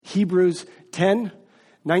Hebrews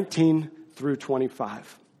 10:19 through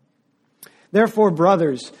 25. Therefore,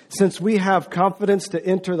 brothers, since we have confidence to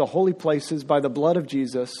enter the holy places by the blood of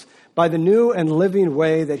Jesus, by the new and living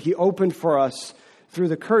way that he opened for us through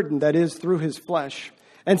the curtain, that is, through his flesh,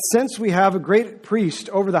 and since we have a great priest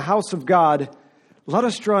over the house of God, let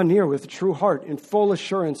us draw near with a true heart in full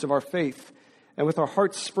assurance of our faith, and with our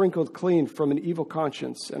hearts sprinkled clean from an evil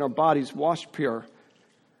conscience and our bodies washed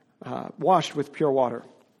with pure water.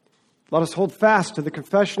 Let us hold fast to the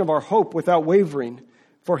confession of our hope without wavering,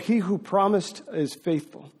 for he who promised is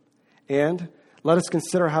faithful. And let us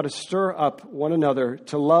consider how to stir up one another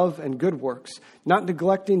to love and good works, not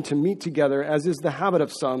neglecting to meet together, as is the habit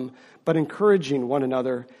of some, but encouraging one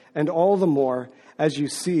another, and all the more as you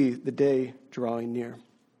see the day drawing near.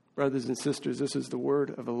 Brothers and sisters, this is the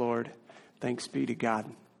word of the Lord. Thanks be to God.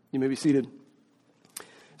 You may be seated.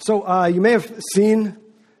 So you may have seen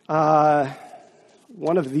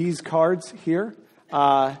one of these cards here.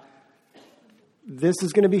 This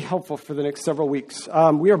is going to be helpful for the next several weeks.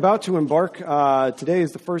 We are about to embark, today is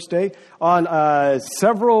the first day, on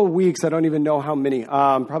several weeks, I don't even know how many,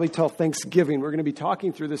 probably till Thanksgiving. We're going to be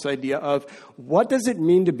talking through this idea of what does it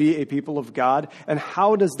mean to be a people of God, and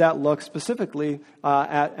how does that look specifically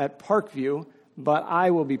at Parkview, but I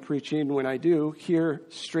will be preaching, when I do, here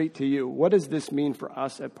straight to you. What does this mean for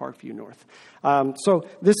us at Parkview North? So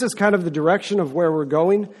this is kind of the direction of where we're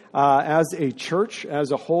going as a church,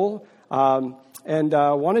 as a whole. And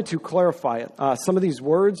wanted to clarify it. Some of these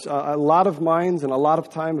words, a lot of minds and a lot of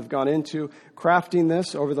time have gone into crafting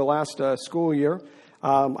this over the last school year.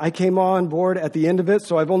 I came on board at the end of it,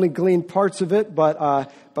 so I've only gleaned parts of it, but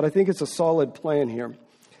I think it's a solid plan here.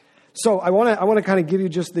 So I want to kind of give you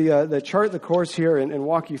just the chart, the course here, and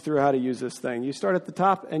walk you through how to use this thing. You start at the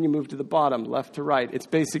top and you move to the bottom, left to right. It's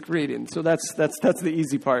basic reading, so that's the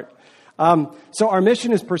easy part. So our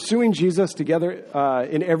mission is pursuing Jesus together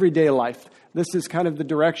in everyday life. This is kind of the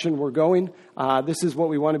direction we're going. This is what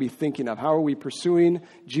we want to be thinking of. How are we pursuing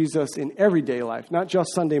Jesus in everyday life? Not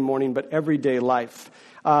just Sunday morning, but everyday life.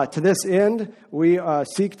 To this end, we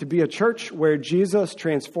seek to be a church where Jesus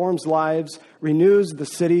transforms lives, renews the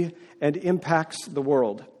city, and impacts the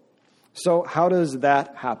world. So how does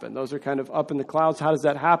that happen? Those are kind of up in the clouds. How does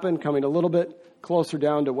that happen? Coming a little bit closer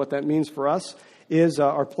down to what that means for us is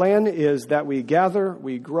our plan is that we gather,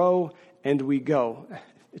 we grow, and we go.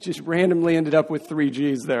 It just randomly ended up with 3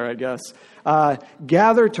 G's there, I guess.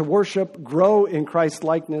 Gather to worship, grow in Christ's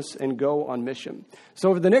likeness, and go on mission. So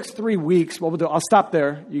over the next 3 weeks, what we'll do, I'll stop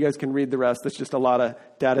there. You guys can read the rest. That's just a lot of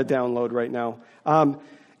data download right now.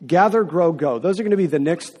 Gather, grow, go. Those are going to be the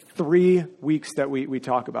next 3 weeks that we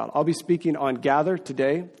talk about. I'll be speaking on gather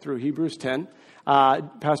today through Hebrews 10.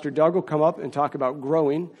 Pastor Doug will come up and talk about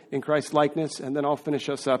growing in Christ's likeness, and then I'll finish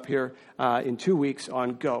us up here in 2 weeks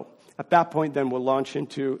on go. At that point, then we'll launch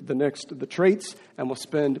into the traits, and we'll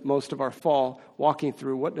spend most of our fall walking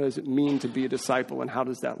through what does it mean to be a disciple, and how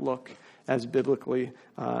does that look as biblically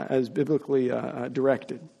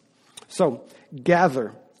directed. So,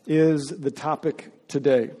 gather is the topic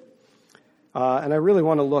today, and I really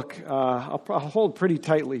want to look. I'll hold pretty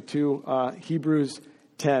tightly to Hebrews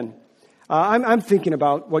 10. I'm thinking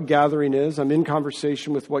about what gathering is. I'm in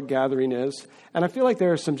conversation with what gathering is. And I feel like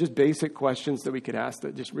there are some just basic questions that we could ask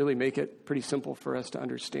that just really make it pretty simple for us to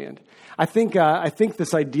understand. I think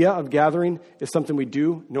this idea of gathering is something we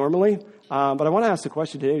do normally. But I want to ask the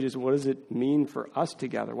question today, just what does it mean for us to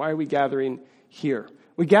gather? Why are we gathering here?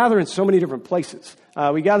 We gather in so many different places.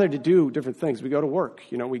 We gather to do different things. We go to work.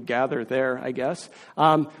 We gather there, I guess.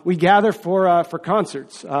 We gather for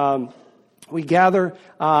concerts. We gather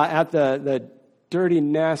at the dirty,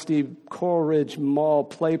 nasty Coral Ridge Mall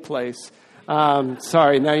play place.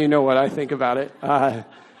 Sorry, now you know what I think about it.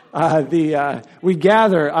 We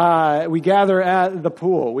gather at the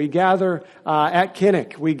pool. We gather at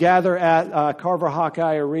Kinnick. We gather at Carver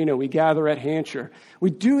Hawkeye Arena. We gather at Hansher. We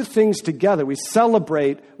do things together. We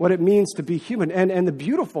celebrate what it means to be human and the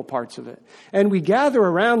beautiful parts of it. And we gather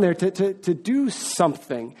around there to do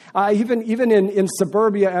something. Even in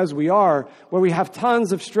suburbia as we are, where we have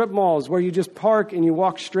tons of strip malls where you just park and you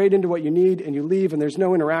walk straight into what you need and you leave and there's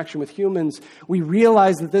no interaction with humans, we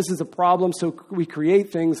realize that this is a problem, so we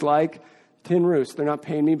create things like Tin Roost. They're not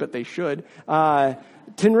paying me, but they should.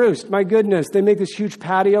 Tin Roost, my goodness, they make this huge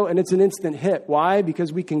patio and it's an instant hit. Why?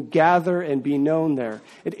 Because we can gather and be known there.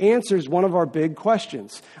 It answers one of our big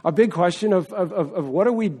questions. Our big question of what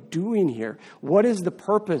are we doing here? What is the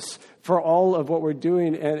purpose for all of what we're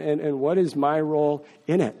doing and what is my role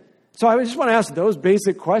in it? So I just want to ask those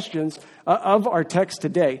basic questions of our text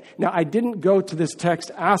today. Now, I didn't go to this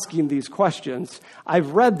text asking these questions.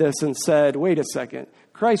 I've read this and said, wait a second.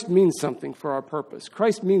 Christ means something for our purpose.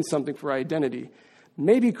 Christ means something for our identity.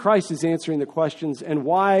 Maybe Christ is answering the questions and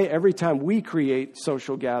why every time we create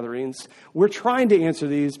social gatherings, we're trying to answer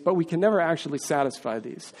these, but we can never actually satisfy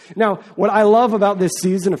these. Now, what I love about this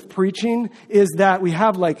season of preaching is that we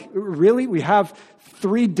have we have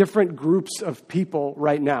 3 different groups of people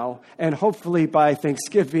right now. And hopefully by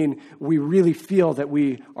Thanksgiving, we really feel that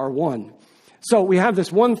we are one. So we have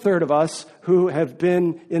this 1/3 of us who have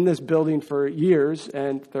been in this building for years,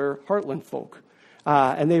 and they're Heartland folk.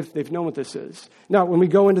 And they've known what this is. Now, when we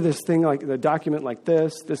go into this thing, like the document like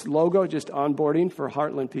this logo, just onboarding for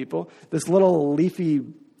Heartland people, this little leafy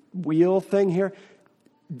wheel thing here,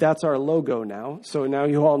 that's our logo now. So now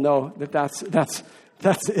you all know that that's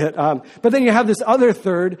it. But then you have this other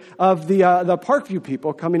 1/3 of the Parkview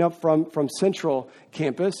people coming up from Central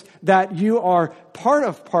Campus, that you are part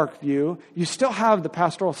of Parkview. You still have the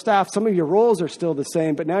pastoral staff. Some of your roles are still the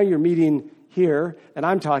same, but now you're meeting here, and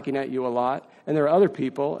I'm talking at you a lot, and there are other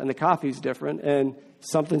people, and the coffee's different, and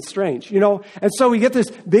something's strange, And so we get this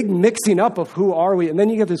big mixing up of who are we, and then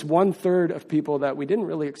you get this 1/3 of people that we didn't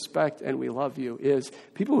really expect, and we love you, is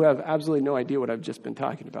people who have absolutely no idea what I've just been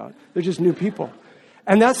talking about. They're just new people.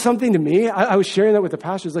 And that's something to me. I was sharing that with the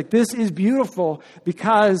pastors, like, this is beautiful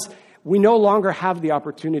because we no longer have the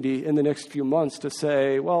opportunity in the next few months to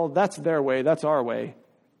say, well, that's their way, that's our way.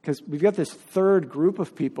 Because we've got this 3rd group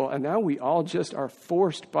of people, and now we all just are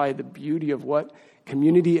forced by the beauty of what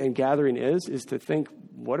community and gathering is to think,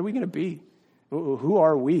 what are we going to be? Who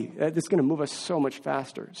are we? It's going to move us so much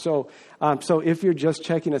faster. So if you're just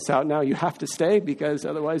checking us out now, you have to stay, because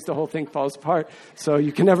otherwise the whole thing falls apart. So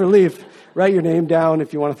you can never leave. Write your name down.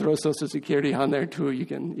 If you want to throw Social Security on there too, you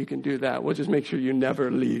can do that. We'll just make sure you never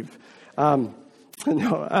leave. Man,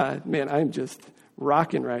 I'm just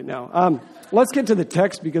rocking right now. Let's get to the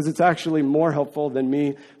text, because it's actually more helpful than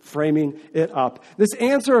me framing it up.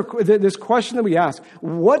 This question that we ask,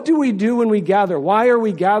 what do we do when we gather? Why are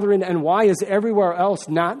we gathering, and why is everywhere else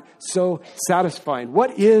not so satisfying?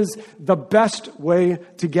 What is the best way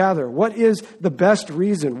to gather? What is the best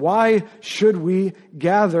reason? Why should we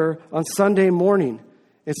gather on Sunday morning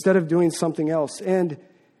instead of doing something else? And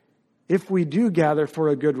if we do gather for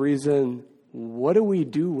a good reason, what do we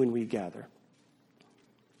do when we gather?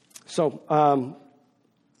 So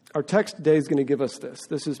our text today is going to give us this.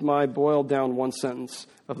 This is my boiled down one sentence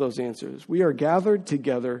of those answers. We are gathered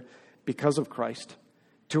together because of Christ,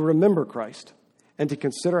 to remember Christ, and to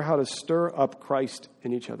consider how to stir up Christ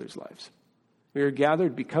in each other's lives. We are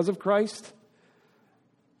gathered because of Christ,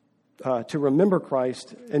 to remember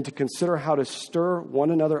Christ, and to consider how to stir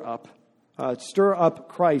one another up, stir up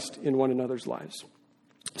Christ in one another's lives.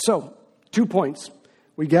 So, 2 points.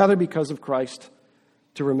 We gather because of Christ,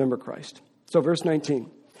 to remember Christ. So verse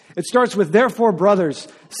 19, it starts with, therefore, brothers,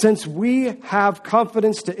 since we have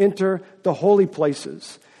confidence to enter the holy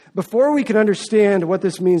places. Before we can understand what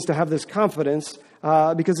this means to have this confidence,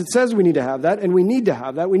 because it says we need to have that, and we need to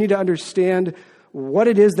have that, we need to understand what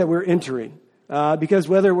it is that we're entering. Because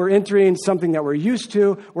whether we're entering something that we're used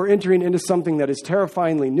to, we're entering into something that is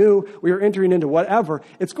terrifyingly new, we are entering into whatever,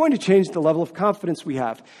 it's going to change the level of confidence we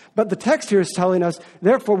have. But the text here is telling us,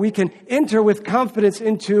 therefore, we can enter with confidence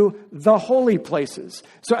into the holy places.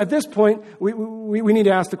 So at this point, we need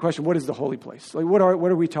to ask the question, what is the holy place? Like, what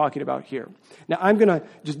are we talking about here? Now, I'm going to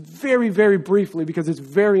just very, very briefly, because it's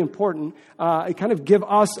very important, kind of give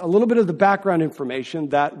us a little bit of the background information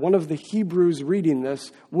that one of the Hebrews reading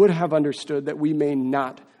this would have understood that we may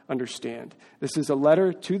not understand. This is a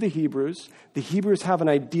letter to the Hebrews. The Hebrews have an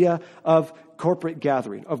idea of corporate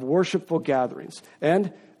gathering, of worshipful gatherings.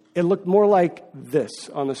 And it looked more like this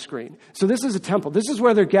on the screen. So this is a temple. This is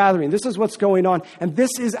where they're gathering. This is what's going on. And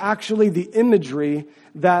this is actually the imagery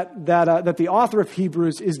that the author of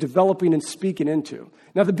Hebrews is developing and speaking into.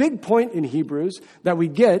 Now, the big point in Hebrews that we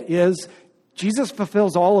get is Jesus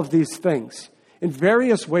fulfills all of these things. In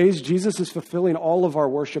various ways, Jesus is fulfilling all of our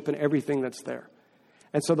worship and everything that's there.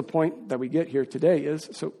 And so the point that we get here today is,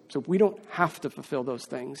 so we don't have to fulfill those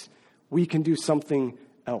things. We can do something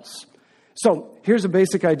else. So here's a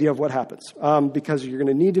basic idea of what happens, because you're going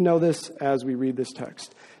to need to know this as we read this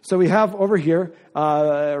text. So we have over here,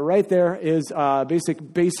 right there is a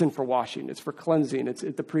basic basin for washing. It's for cleansing.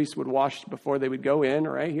 The priest would wash before they would go in,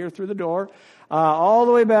 right here through the door. All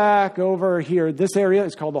the way back over here, this area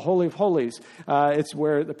is called the Holy of Holies. It's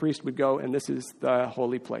where the priest would go, and this is the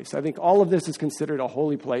holy place. I think all of this is considered a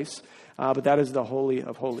holy place, but that is the Holy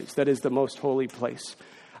of Holies. That is the most holy place.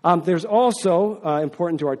 There's also,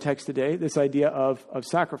 important to our text today, this idea of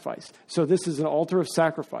sacrifice. So this is an altar of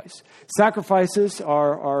sacrifice. Sacrifices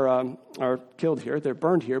are killed here. They're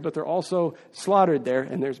burned here, but they're also slaughtered there,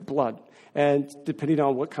 and there's blood. And depending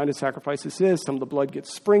on what kind of sacrifice this is, some of the blood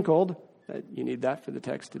gets sprinkled. You need that for the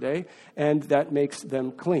text today. And that makes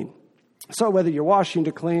them clean. So whether you're washing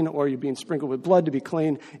to clean or you're being sprinkled with blood to be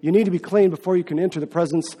clean, you need to be clean before you can enter the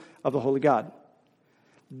presence of the Holy God.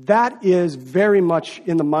 That is very much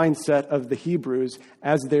in the mindset of the Hebrews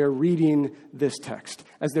as they're reading this text,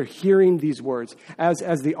 as they're hearing these words, as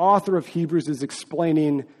the author of Hebrews is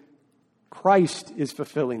explaining, Christ is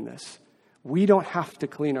fulfilling this. We don't have to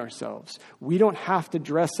clean ourselves. We don't have to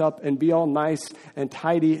dress up and be all nice and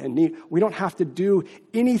tidy and neat. We don't have to do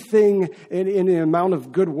anything in the amount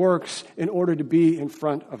of good works in order to be in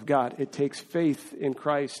front of God. It takes faith in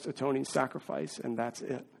Christ's atoning sacrifice, and that's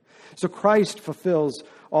it. So Christ fulfills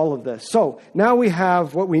all of this. So now we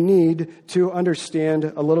have what we need to understand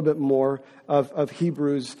a little bit more of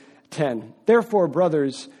Hebrews 10. Therefore,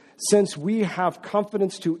 brothers, since we have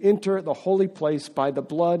confidence to enter the holy place by the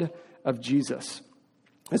blood of Jesus.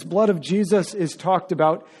 This blood of Jesus is talked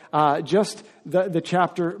about just the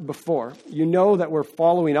chapter before. You know that we're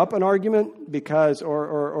following up an argument because,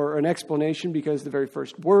 or an explanation, because the very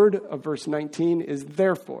first word of verse 19 is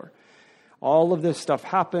therefore. All of this stuff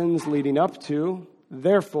happens leading up to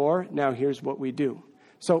therefore. Now here's what we do.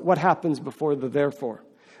 So what happens before the therefore?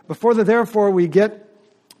 Before the therefore, we get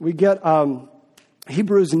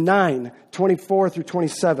Hebrews 9, 24 through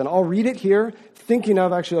 27. I'll read it here,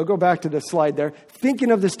 I'll go back to the slide there,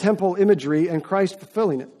 thinking of this temple imagery and Christ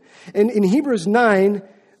fulfilling it. And in Hebrews 9,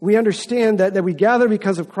 we understand that we gather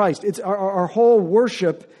because of Christ. It's our whole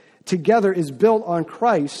worship together is built on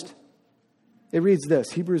Christ. It reads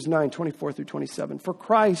this, Hebrews 9, 24 through 27. For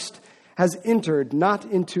Christ has entered not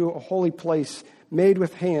into a holy place made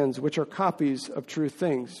with hands, which are copies of true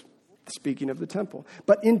things, speaking of the temple,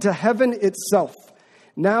 but into heaven itself,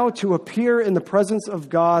 now to appear in the presence of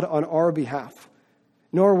God on our behalf.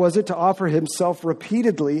 Nor was it to offer himself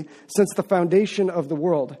repeatedly since the foundation of the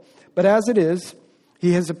world. But as it is,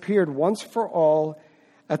 he has appeared once for all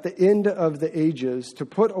at the end of the ages to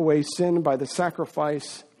put away sin by the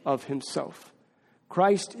sacrifice of himself.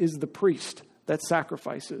 Christ is the priest that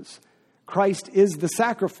sacrifices. Christ is the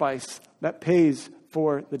sacrifice that pays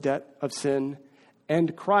for the debt of sin.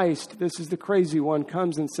 And Christ, this is the crazy one,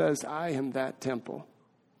 comes and says, I am that temple.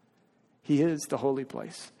 He is the holy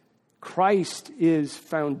place. Christ is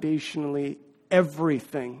foundationally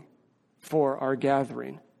everything for our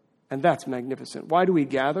gathering. And that's magnificent. Why do we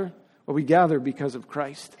gather? Well, we gather because of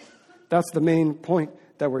Christ. That's the main point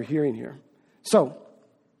that we're hearing here. So,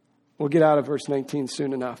 we'll get out of verse 19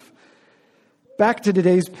 soon enough. Back to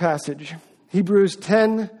today's passage, Hebrews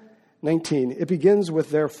 10, 19. It begins with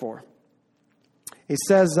therefore. He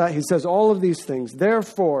says all of these things.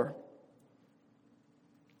 Therefore,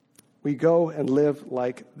 we go and live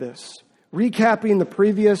like this. Recapping the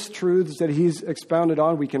previous truths that he's expounded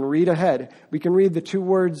on, we can read ahead. We can read the two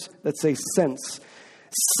words that say since.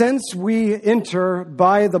 Since we enter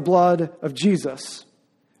by the blood of Jesus.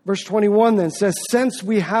 Verse 21 then says, since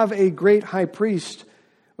we have a great high priest,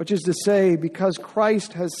 which is to say, because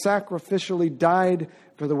Christ has sacrificially died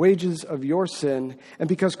for the wages of your sin, and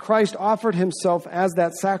because Christ offered himself as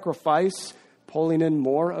that sacrifice, pulling in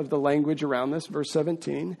more of the language around this, verse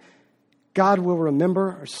 17, God will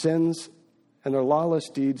remember our sins and their lawless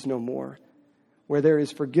deeds no more. Where there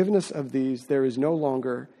is forgiveness of these, there is no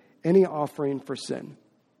longer any offering for sin.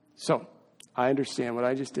 So, I understand what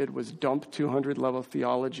I just did was dump 200 level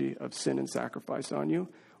theology of sin and sacrifice on you.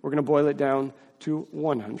 We're going to boil it down to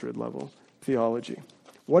 100 level theology.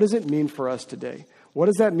 What does it mean for us today? What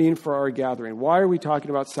does that mean for our gathering? Why are we talking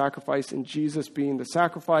about sacrifice and Jesus being the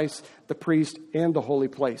sacrifice, the priest, and the holy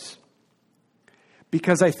place?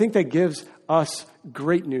 Because I think that gives us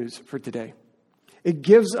great news for today. It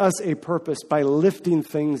gives us a purpose by lifting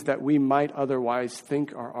things that we might otherwise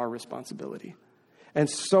think are our responsibility. And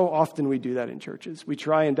so often we do that in churches. We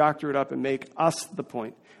try and doctor it up and make us the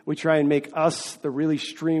point. We try and make us the really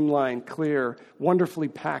streamlined, clear, wonderfully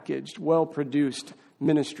packaged, well-produced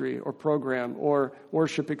ministry or program or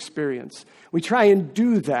worship experience. We try and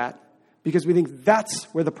do that because we think that's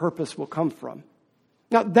where the purpose will come from.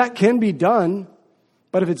 Now, that can be done,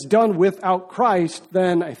 but if it's done without Christ,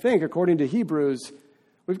 then I think, according to Hebrews,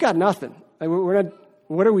 we've got nothing.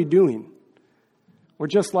 What are we doing? We're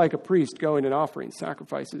just like a priest going and offering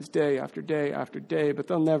sacrifices day after day after day, but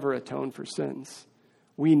they'll never atone for sins.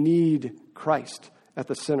 We need Christ at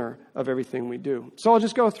the center of everything we do. So I'll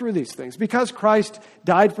just go through these things. Because Christ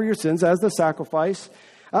died for your sins as the sacrifice,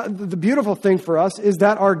 the beautiful thing for us is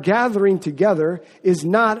that our gathering together is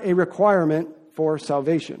not a requirement for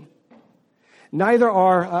salvation. Neither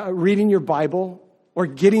are reading your Bible or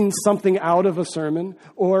getting something out of a sermon,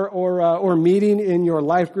 or meeting in your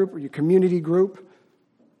life group or your community group.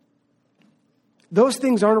 Those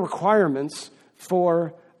things aren't requirements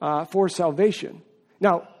for salvation.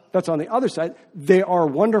 Now, that's on the other side. They are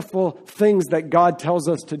wonderful things that God tells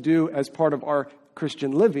us to do as part of our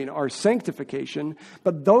Christian living, our sanctification.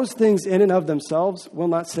 But those things in and of themselves will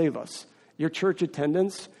not save us. Your church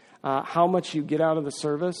attendance, how much you get out of the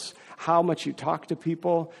service, how much you talk to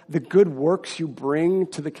people, the good works you bring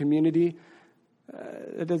to the community,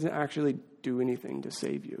 it doesn't actually do anything to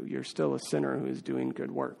save you. You're still a sinner who is doing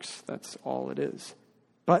good works. That's all it is.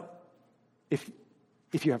 But if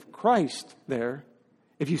you have Christ there,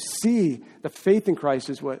 if you see the faith in Christ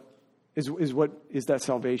is what is that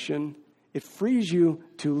salvation, it frees you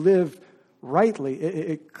to live rightly.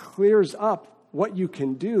 It clears up what you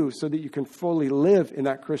can do so that you can fully live in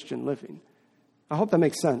that Christian living. I hope that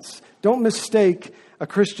makes sense. Don't mistake a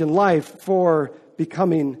Christian life for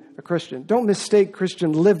becoming a Christian. Don't mistake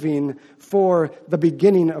Christian living for the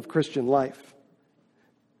beginning of Christian life.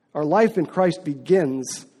 Our life in Christ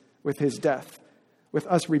begins with his death, with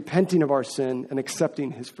us repenting of our sin and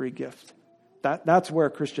accepting his free gift. That's where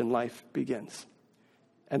Christian life begins.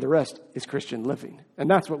 And the rest is Christian living. And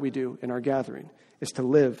that's what we do in our gathering, is to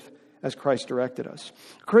live as Christ directed us.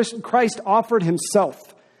 Christ offered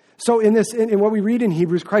himself. So in what we read in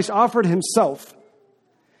Hebrews, Christ offered himself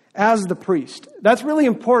as the priest. That's really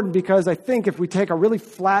important because I think if we take a really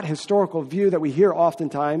flat historical view that we hear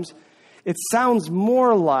oftentimes, it sounds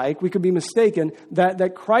more like, we could be mistaken,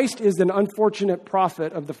 that Christ is an unfortunate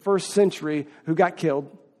prophet of the first century who got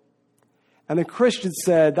killed. And the Christians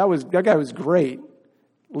said, that guy was great.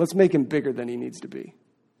 Let's make him bigger than he needs to be.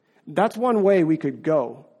 That's one way we could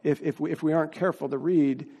go if we aren't careful to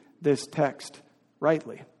read this text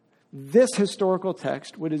rightly. This historical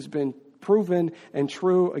text, which has been proven and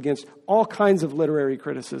true against all kinds of literary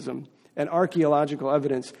criticism and archaeological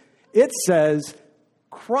evidence, it says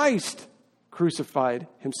Christ crucified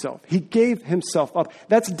himself. He gave himself up.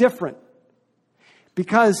 That's different.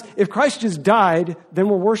 Because if Christ just died, then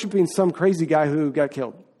we're worshiping some crazy guy who got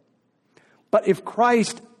killed. But if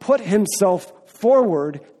Christ put himself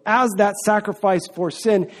forward as that sacrifice for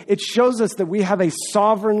sin, it shows us that we have a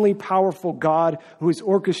sovereignly powerful God who is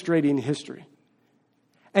orchestrating history.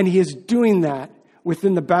 And he is doing that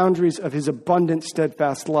within the boundaries of his abundant,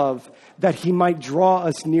 steadfast love, that he might draw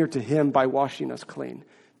us near to him by washing us clean.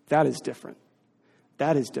 That is different.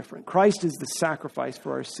 That is different. Christ is the sacrifice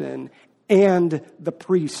for our sin and the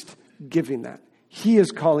priest giving that. He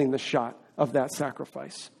is calling the shot of that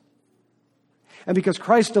sacrifice. And because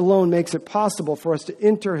Christ alone makes it possible for us to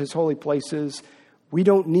enter his holy places, we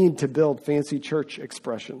don't need to build fancy church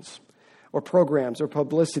expressions or programs or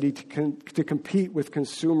publicity to compete with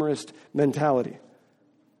consumerist mentality.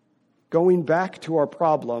 Going back to our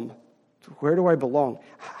problem, where do I belong?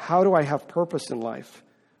 How do I have purpose in life?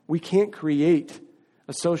 We can't create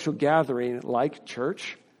a social gathering like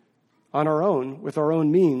church on our own, with our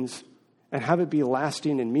own means, and have it be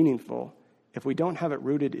lasting and meaningful if we don't have it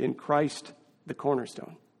rooted in Christ, the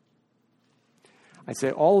cornerstone. I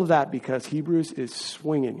say all of that because Hebrews is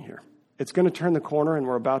swinging here. It's going to turn the corner, and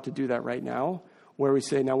we're about to do that right now, where we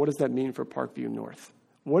say, now what does that mean for Parkview North?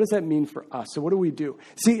 What does that mean for us? So what do we do?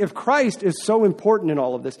 See, if Christ is so important in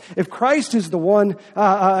all of this, if Christ is the one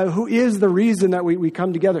who is the reason that we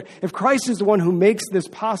come together, if Christ is the one who makes this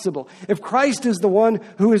possible, if Christ is the one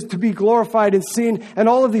who is to be glorified and seen, and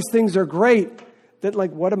all of these things are great, that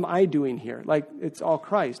what am I doing here? It's all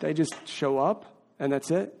Christ. I just show up and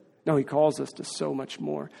that's it? No, he calls us to so much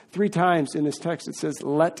more. 3 times in this text it says,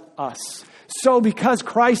 let us. So because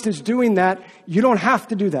Christ is doing that, you don't have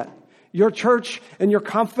to do that. Your church and your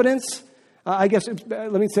confidence, let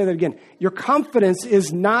me say that again. Your confidence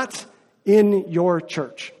is not in your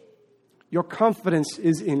church. Your confidence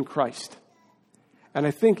is in Christ. And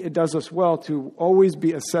I think it does us well to always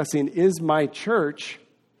be assessing, is my church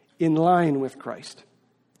in line with Christ?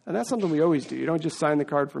 And that's something we always do. You don't just sign the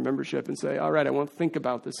card for membership and say, all right, I won't think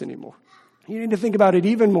about this anymore. You need to think about it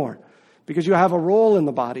even more because you have a role in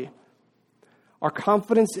the body. Our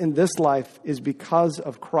confidence in this life is because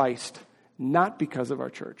of Christ, not because of our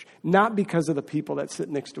church, not because of the people that sit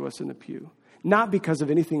next to us in the pew, not because of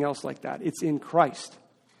anything else like that. It's in Christ.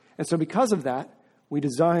 And so because of that, we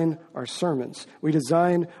design our sermons, we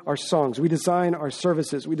design our songs, we design our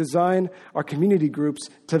services, we design our community groups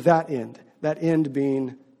to that end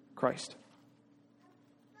being Christ.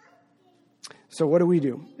 So what do we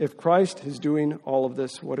do? If Christ is doing all of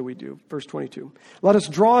this, what do we do? Verse 22. Let us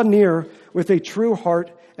draw near with a true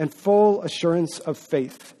heart and full assurance of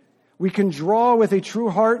faith. We can draw with a true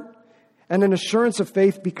heart and an assurance of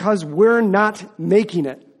faith because we're not making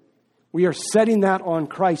it. We are setting that on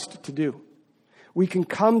Christ to do. We can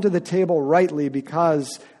come to the table rightly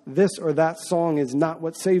because this or that song is not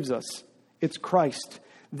what saves us. It's Christ.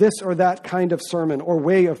 This or that kind of sermon or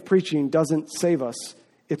way of preaching doesn't save us.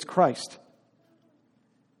 It's Christ.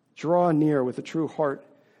 Draw near with a true heart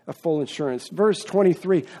of full assurance. Verse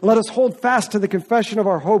 23, let us hold fast to the confession of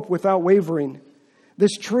our hope without wavering.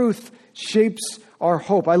 This truth shapes our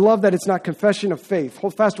hope. I love that it's not confession of faith.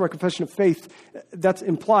 Hold fast to our confession of faith. That's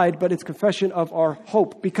implied, but it's confession of our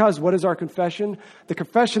hope. Because what is our confession? The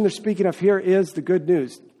confession they're speaking of here is the good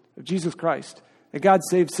news of Jesus Christ, that God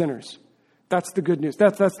saves sinners. That's the good news.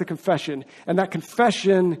 That's the confession. And that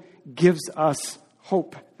confession gives us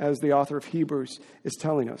hope, as the author of Hebrews is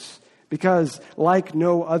telling us. Because like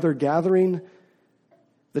no other gathering,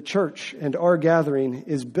 the church and our gathering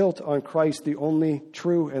is built on Christ, the only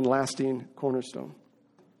true and lasting cornerstone.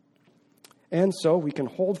 And so we can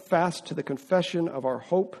hold fast to the confession of our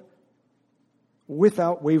hope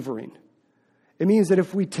without wavering. It means that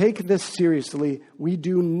if we take this seriously, we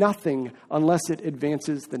do nothing unless it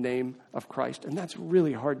advances the name of Christ. And that's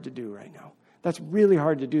really hard to do right now. That's really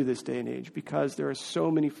hard to do this day and age because there are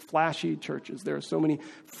so many flashy churches. There are so many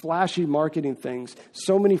flashy marketing things,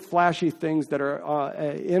 so many flashy things that are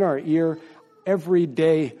in our ear every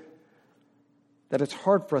day that it's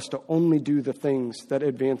hard for us to only do the things that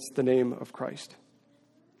advance the name of Christ.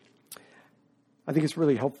 I think it's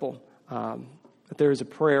really helpful that there is a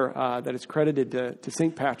prayer that is credited to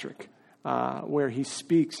St. Patrick where he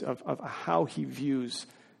speaks of how he views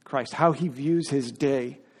Christ, how he views his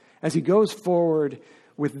day, as he goes forward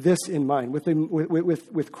with this in mind,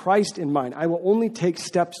 with Christ in mind. I will only take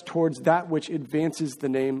steps towards that which advances the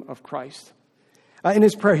name of Christ. In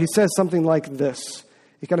his prayer, he says something like this.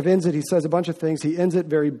 He kind of ends it. He says a bunch of things. He ends it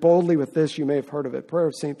very boldly with this. You may have heard of it. Prayer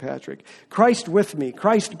of St. Patrick. Christ with me,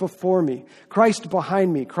 Christ before me, Christ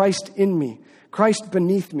behind me, Christ in me, Christ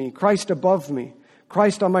beneath me, Christ above me,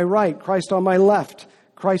 Christ on my right, Christ on my left,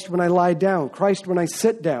 Christ when I lie down, Christ when I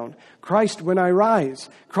sit down, Christ when I rise,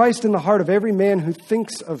 Christ in the heart of every man who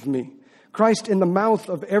thinks of me, Christ in the mouth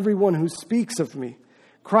of everyone who speaks of me,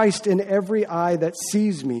 Christ in every eye that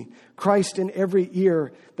sees me, Christ in every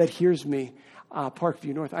ear that hears me.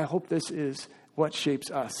 Parkview North, I hope this is what shapes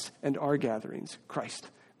us and our gatherings.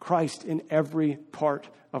 Christ in every part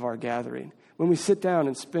of our gathering. When we sit down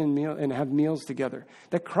and spend meal and have meals together,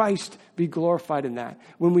 that Christ be glorified in that.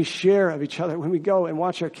 When we share of each other, when we go and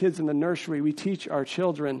watch our kids in the nursery, we teach our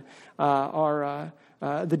children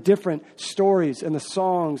the different stories and the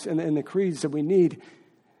songs and the creeds that we need.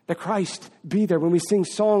 That Christ be there. When we sing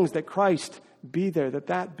songs, that Christ be there.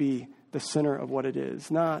 That be the center of what it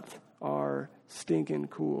is, not our stinking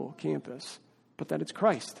cool campus, but that it's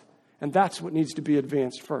Christ. And that's what needs to be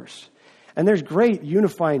advanced first. And there's great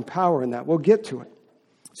unifying power in that. We'll get to it.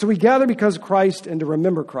 So we gather because of Christ and to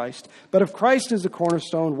remember Christ. But if Christ is the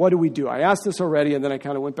cornerstone, what do? I asked this already, and then I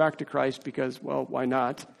kind of went back to Christ because, well, why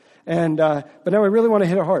not? And but now I really want to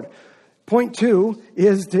hit it hard. Point 2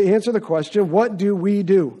 is to answer the question, what do?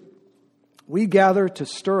 We gather to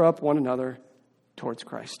stir up one another towards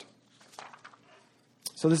Christ.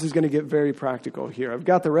 So this is going to get very practical here. I've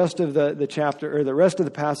got the rest of the chapter, or the rest of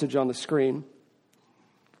the passage on the screen.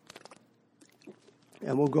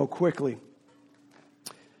 And we'll go quickly.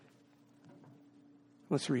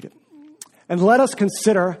 Let's read it. And let us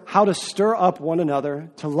consider how to stir up one another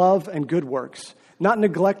to love and good works, not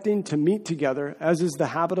neglecting to meet together, as is the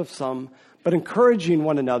habit of some, but encouraging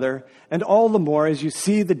one another, and all the more as you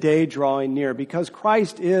see the day drawing near, because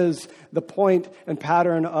Christ is the point and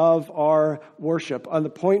pattern of our worship, on the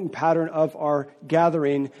point and pattern of our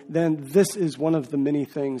gathering, then this is one of the many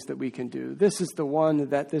things that we can do. This is the one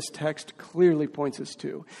that this text clearly points us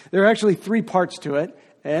to. There are actually 3 parts to it,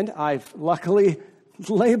 and I've luckily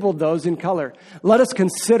labeled those in color. Let us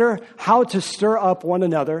consider how to stir up one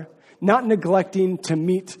another, not neglecting to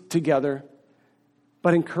meet together,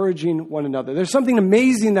 but encouraging one another. There's something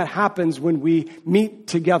amazing that happens when we meet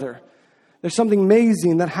together. There's something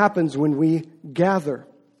amazing that happens when we gather.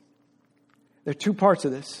 There are 2 parts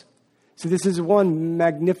of this. So this is one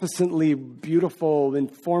magnificently beautiful,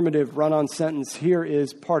 informative run-on sentence. Here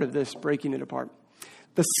is part of this, breaking it apart.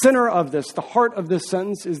 The center of this, the heart of this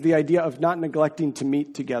sentence, is the idea of not neglecting to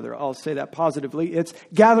meet together. I'll say that positively. It's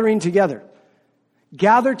gathering together.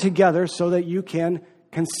 Gather together so that you can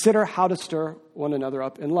consider how to stir one another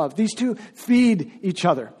up in love. These 2 feed each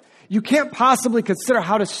other. You can't possibly consider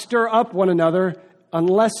how to stir up one another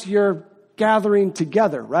unless you're gathering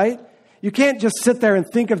together, right? You can't just sit there and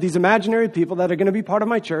think of these imaginary people that are going to be part of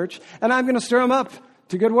my church, and I'm going to stir them up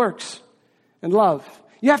to good works and love.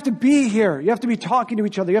 You have to be here. You have to be talking to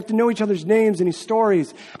each other. You have to know each other's names and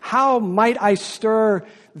stories. How might I stir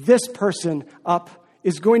this person up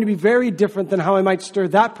is going to be very different than how I might stir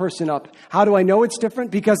that person up. How do I know it's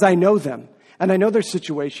different? Because I know them. And I know their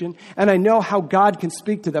situation, and I know how God can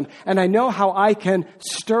speak to them, and I know how I can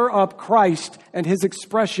stir up Christ and his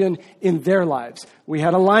expression in their lives. We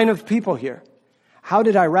had a line of people here. How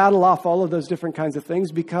did I rattle off all of those different kinds of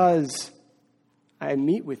things? Because I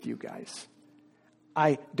meet with you guys.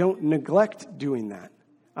 I don't neglect doing that.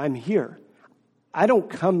 I'm here. I don't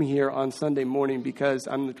come here on Sunday morning because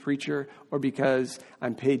I'm the preacher or because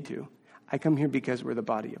I'm paid to. I come here because we're the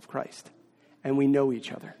body of Christ, and we know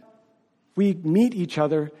each other. We meet each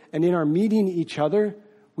other, and in our meeting each other,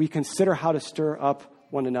 we consider how to stir up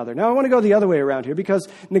one another. Now, I want to go the other way around here, because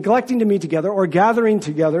neglecting to meet together or gathering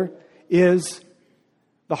together is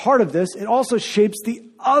the heart of this. It also shapes the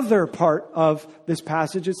other part of this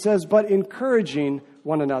passage. It says, but encouraging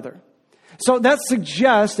one another. So that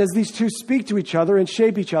suggests, as these two speak to each other and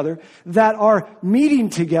shape each other, that our meeting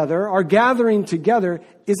together, our gathering together,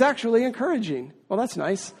 is actually encouraging. Well, that's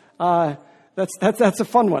nice. That's a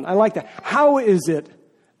fun one. I like that. How is it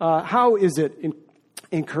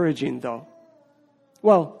encouraging, though?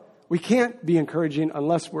 Well, we can't be encouraging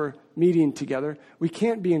unless we're meeting together. We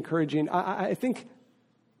can't be encouraging. I think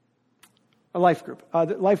a life group,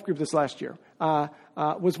 the life group this last year,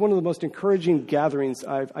 was one of the most encouraging gatherings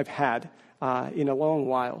I've had in a long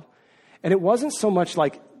while. And it wasn't so much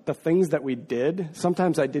like the things that we did.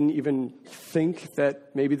 Sometimes I didn't even think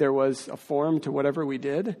that maybe there was a form to whatever we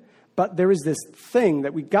did. But there was this thing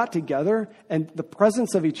that we got together, and the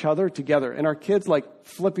presence of each other together, and our kids like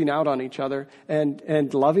flipping out on each other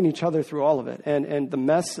and loving each other through all of it, and the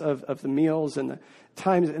mess of the meals and the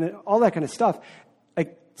times and all that kind of stuff.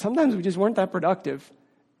 Like sometimes we just weren't that productive,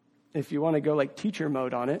 if you want to go like teacher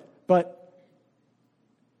mode on it. But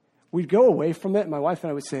we'd go away from it, and my wife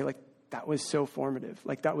and I would say, like, that was so formative.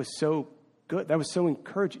 Like that was so good. That was so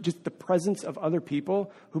encouraging. Just the presence of other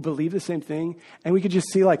people who believe the same thing. And we could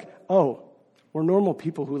just see like, oh, we're normal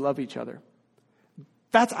people who love each other.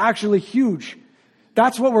 That's actually huge.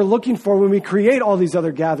 That's what we're looking for when we create all these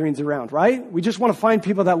other gatherings around, right? We just want to find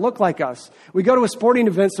people that look like us. We go to a sporting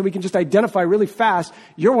event so we can just identify really fast.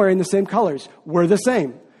 You're wearing the same colors. We're the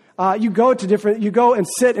same. You go and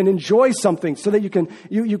sit and enjoy something so that you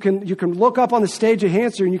can look up on the stage at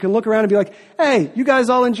Hanser and you can look around and be like, hey, you guys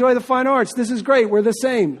all enjoy the fine arts. This is great. We're the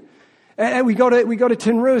same. And we go to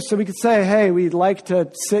Tin Roost so we could say, hey, we'd like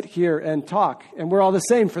to sit here and talk. And we're all the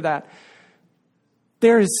same for that.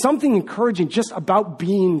 There is something encouraging just about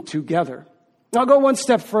being together. I'll go one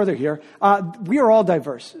step further here. We are all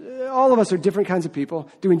diverse. All of us are different kinds of people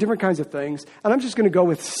doing different kinds of things. And I'm just going to go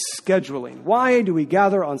with scheduling. Why do we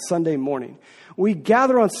gather on Sunday morning? We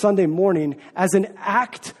gather on Sunday morning as an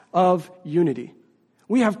act of unity.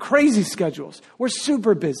 We have crazy schedules. We're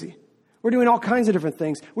super busy. We're doing all kinds of different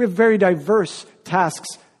things. We have very diverse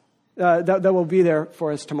tasks that will be there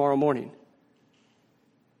for us tomorrow morning.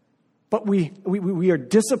 But we are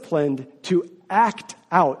disciplined to act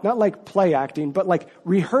out, not like play acting, but like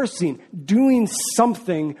rehearsing, doing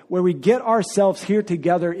something where we get ourselves here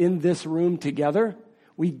together in this room together.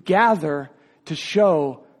 We gather to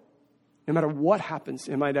show, no matter what happens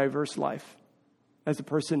in my diverse life, as a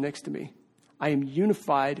person next to me, I am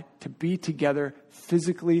unified to be together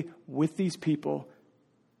physically with these people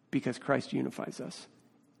because Christ unifies us.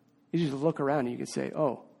 You just look around and you can say,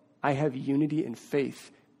 oh, I have unity and faith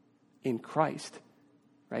in Christ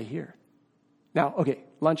right here. Now, okay,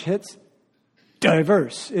 lunch hits,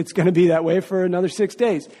 diverse. It's going to be that way for another 6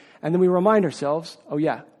 days. And then we remind ourselves, oh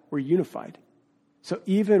yeah, we're unified. So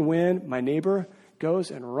even when my neighbor goes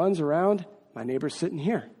and runs around, my neighbor's sitting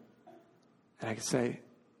here. And I can say,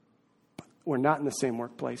 we're not in the same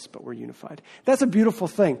workplace, but we're unified. That's a beautiful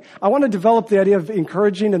thing. I want to develop the idea of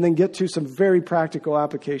encouraging and then get to some very practical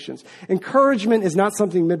applications. Encouragement is not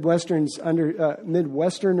something Midwesterners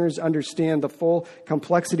understand the full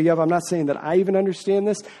complexity of. I'm not saying that I even understand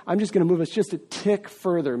this. I'm just going to move us just a tick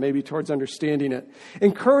further, maybe towards understanding it.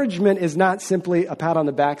 Encouragement is not simply a pat on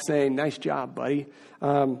the back saying, nice job, buddy.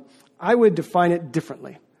 I would define it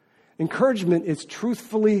differently. Encouragement is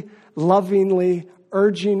truthfully, lovingly,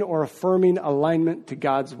 urging or affirming alignment to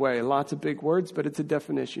God's way. Lots of big words, but it's a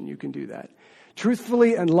definition. You can do that.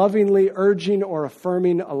 Truthfully and lovingly urging or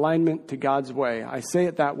affirming alignment to God's way. I say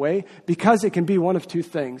it that way because it can be one of two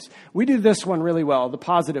things. We do this one really well, the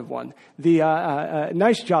positive one. The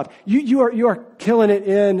nice job. You are killing it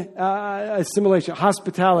in assimilation,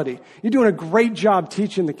 hospitality. You're doing a great job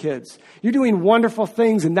teaching the kids. You're doing wonderful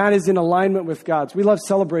things, and that is in alignment with God's. We love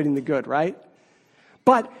celebrating the good, right?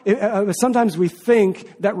 But sometimes we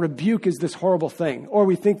think that rebuke is this horrible thing, or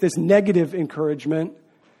we think this negative encouragement,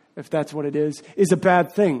 if that's what it is a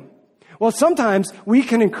bad thing. Well, sometimes we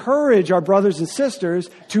can encourage our brothers and sisters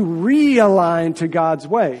to realign to God's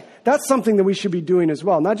way. That's something that we should be doing as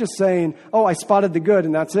well. Not just saying, oh, I spotted the good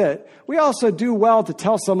and that's it. We also do well to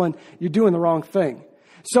tell someone you're doing the wrong thing.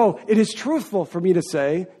 So it is truthful for me to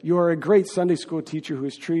say you are a great Sunday school teacher who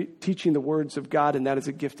is teaching the words of God, and that is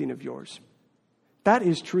a gifting of yours. That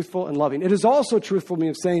is truthful and loving. It is also truthful for me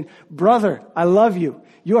of saying, brother, I love you.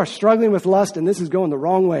 You are struggling with lust and this is going the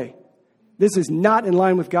wrong way. This is not in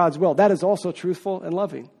line with God's will. That is also truthful and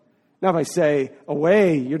loving. Now, if I say,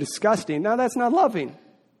 away, you're disgusting, now that's not loving.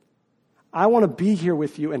 I want to be here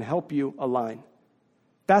with you and help you align.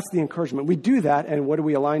 That's the encouragement. We do that, and what do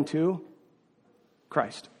we align to?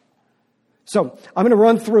 Christ. So I'm going to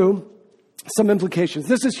run through some implications.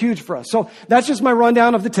 This is huge for us. So that's just my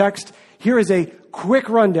rundown of the text. Here is a quick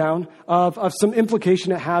rundown of some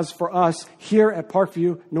implication it has for us here at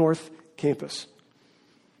Parkview North Campus.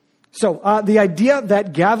 So the idea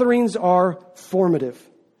that gatherings are formative.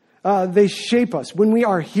 They shape us. When we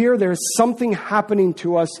are here, there is something happening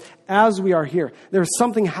to us as we are here. There is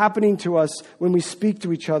something happening to us when we speak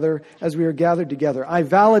to each other as we are gathered together. I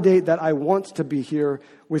validate that I want to be here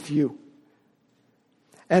with you.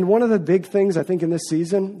 And one of the big things I think in this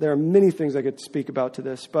season, there are many things I could speak about to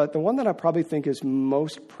this, but the one that I probably think is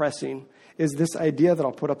most pressing is this idea that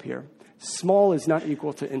I'll put up here. Small is not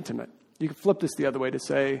equal to intimate. You can flip this the other way to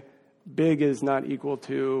say big is not equal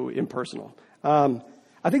to impersonal.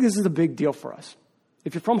 I think this is a big deal for us.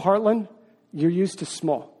 If you're from Heartland, you're used to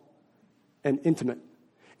small and intimate.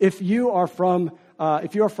 If you are from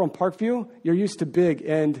Parkview, you're used to big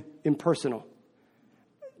and impersonal.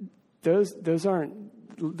 Those aren't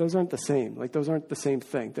the same. Like, those aren't the same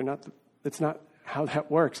thing. It's not how that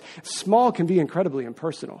works. Small can be incredibly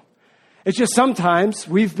impersonal. It's just sometimes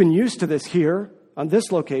we've been used to this here on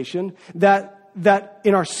this location that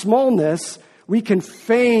in our smallness we can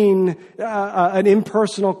feign an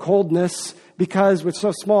impersonal coldness because we're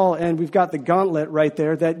so small and we've got the gauntlet right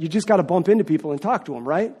there that you just got to bump into people and talk to them,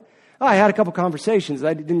 right? I had a couple conversations.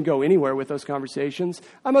 I didn't go anywhere with those conversations.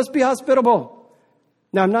 I must be hospitable.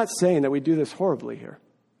 Now, I'm not saying that we do this horribly here,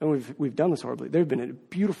 and we've done this horribly. There's been a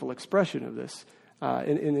beautiful expression of this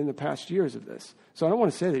in the past years of this. So I don't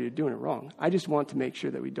want to say that you're doing it wrong. I just want to make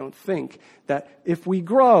sure that we don't think that if we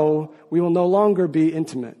grow, we will no longer be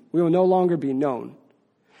intimate. We will no longer be known.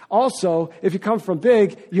 Also, if you come from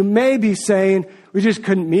big, you may be saying, we just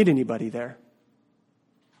couldn't meet anybody there.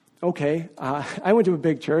 Okay, I went to a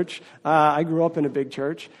big church. I grew up in a big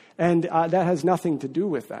church, and that has nothing to do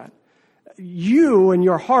with that. You and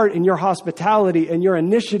your heart and your hospitality and your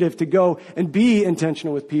initiative to go and be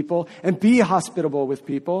intentional with people and be hospitable with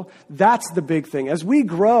people, that's the big thing. As we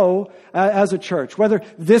grow as a church, whether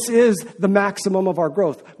this is the maximum of our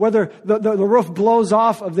growth, whether the roof blows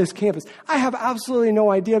off of this campus, I have absolutely no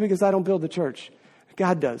idea because I don't build the church.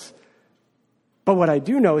 God does. But what I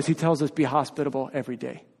do know is He tells us be hospitable every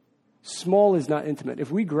day. Small is not intimate. If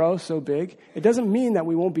we grow so big, it doesn't mean that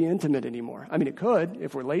we won't be intimate anymore. I mean, it could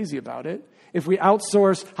if we're lazy about it. If we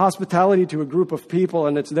outsource hospitality to a group of people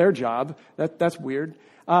and it's their job, that's weird.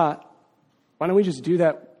 Why don't we just do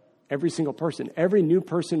that every single person? Every new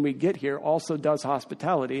person we get here also does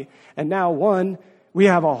hospitality. And now, one, we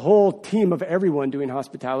have a whole team of everyone doing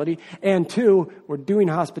hospitality. And two, we're doing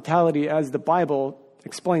hospitality as the Bible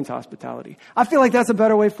explains hospitality. I feel like that's a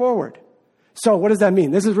better way forward. So what does that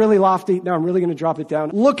mean? This is really lofty. Now I'm really going to drop it down.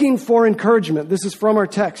 Looking for encouragement. This is from our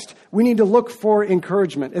text. We need to look for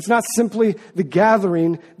encouragement. It's not simply the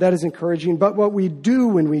gathering that is encouraging, but what we do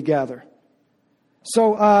when we gather.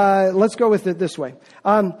 So let's go with it this way.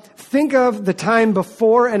 Think of the time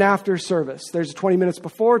before and after service. There's 20 minutes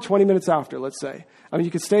before, 20 minutes after, let's say. I mean,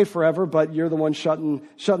 you could stay forever, but you're the one shutting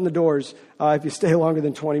the doors if you stay longer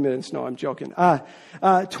than 20 minutes. No, I'm joking.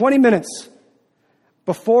 20 minutes.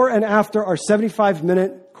 Before and after our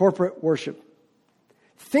 75-minute corporate worship.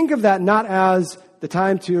 Think of that not as the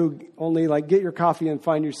time to only get your coffee and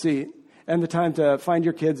find your seat and the time to find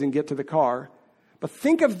your kids and get to the car, but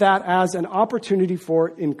think of that as an opportunity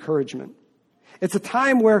for encouragement. It's a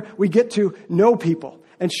time where we get to know people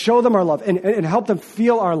and show them our love and help them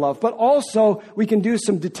feel our love, but also we can do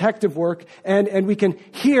some detective work and we can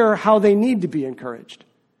hear how they need to be encouraged.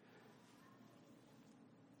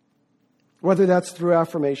 Whether that's through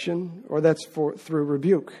affirmation or that's through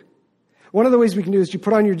rebuke. One of the ways we can do is you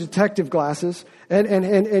put on your detective glasses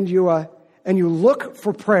and you look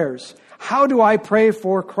for prayers. How do I pray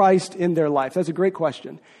for Christ in their life? That's a great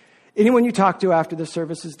question. Anyone you talk to after the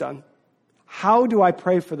service is done, how do I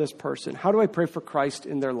pray for this person? How do I pray for Christ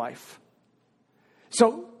in their life?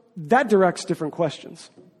 So that directs different questions.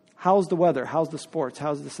 How's the weather? How's the sports?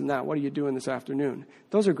 How's this and that? What are you doing this afternoon?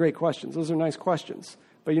 Those are great questions. Those are nice questions.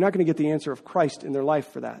 But you're not going to get the answer of Christ in their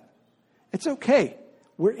life for that. It's okay.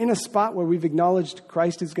 We're in a spot where we've acknowledged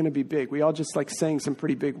Christ is going to be big. We all just like saying some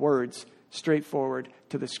pretty big words straightforward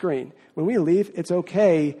to the screen. When we leave, it's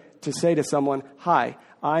okay to say to someone, hi,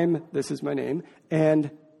 this is my name,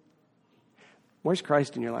 and where's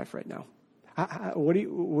Christ in your life right now? Where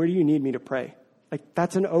do you need me to pray? Like,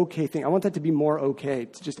 that's an okay thing. I want that to be more okay,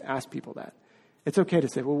 to just ask people that. It's okay to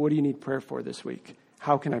say, well, what do you need prayer for this week?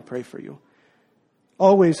 How can I pray for you?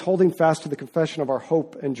 Always holding fast to the confession of our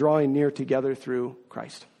hope and drawing near together through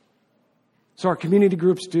Christ. So our community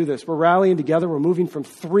groups do this. We're rallying together. We're moving from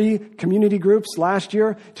 3 community groups last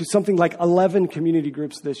year to something like 11 community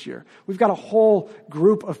groups this year. We've got a whole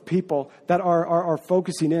group of people that are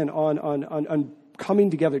focusing in on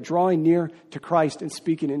coming together, drawing near to Christ and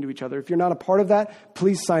speaking into each other. If you're not a part of that,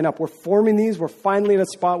 please sign up. We're forming these. We're finally at a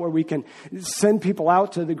spot where we can send people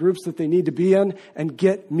out to the groups that they need to be in and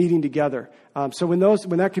get meeting together. So when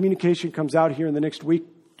that communication comes out here in the next week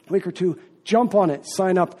or two, jump on it,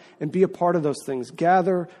 sign up, and be a part of those things.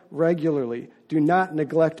 Gather regularly. Do not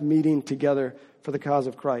neglect meeting together for the cause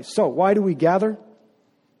of Christ. So why do we gather?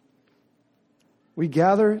 We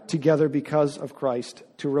gather together because of Christ,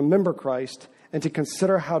 to remember Christ, and to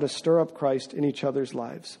consider how to stir up Christ in each other's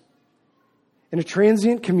lives. In a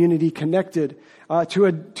transient community connected to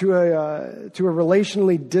a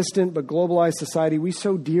relationally distant but globalized society, we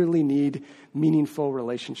so dearly need meaningful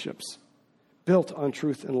relationships built on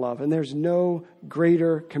truth and love. And there's no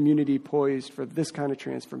greater community poised for this kind of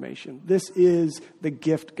transformation. This is the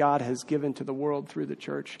gift God has given to the world through the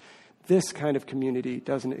church. This kind of community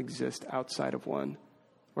doesn't exist outside of one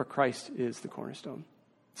where Christ is the cornerstone.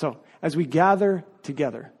 So, as we gather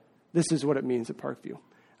together, this is what it means at Parkview.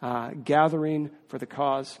 Gathering for the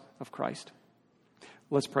cause of Christ.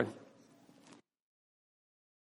 Let's pray.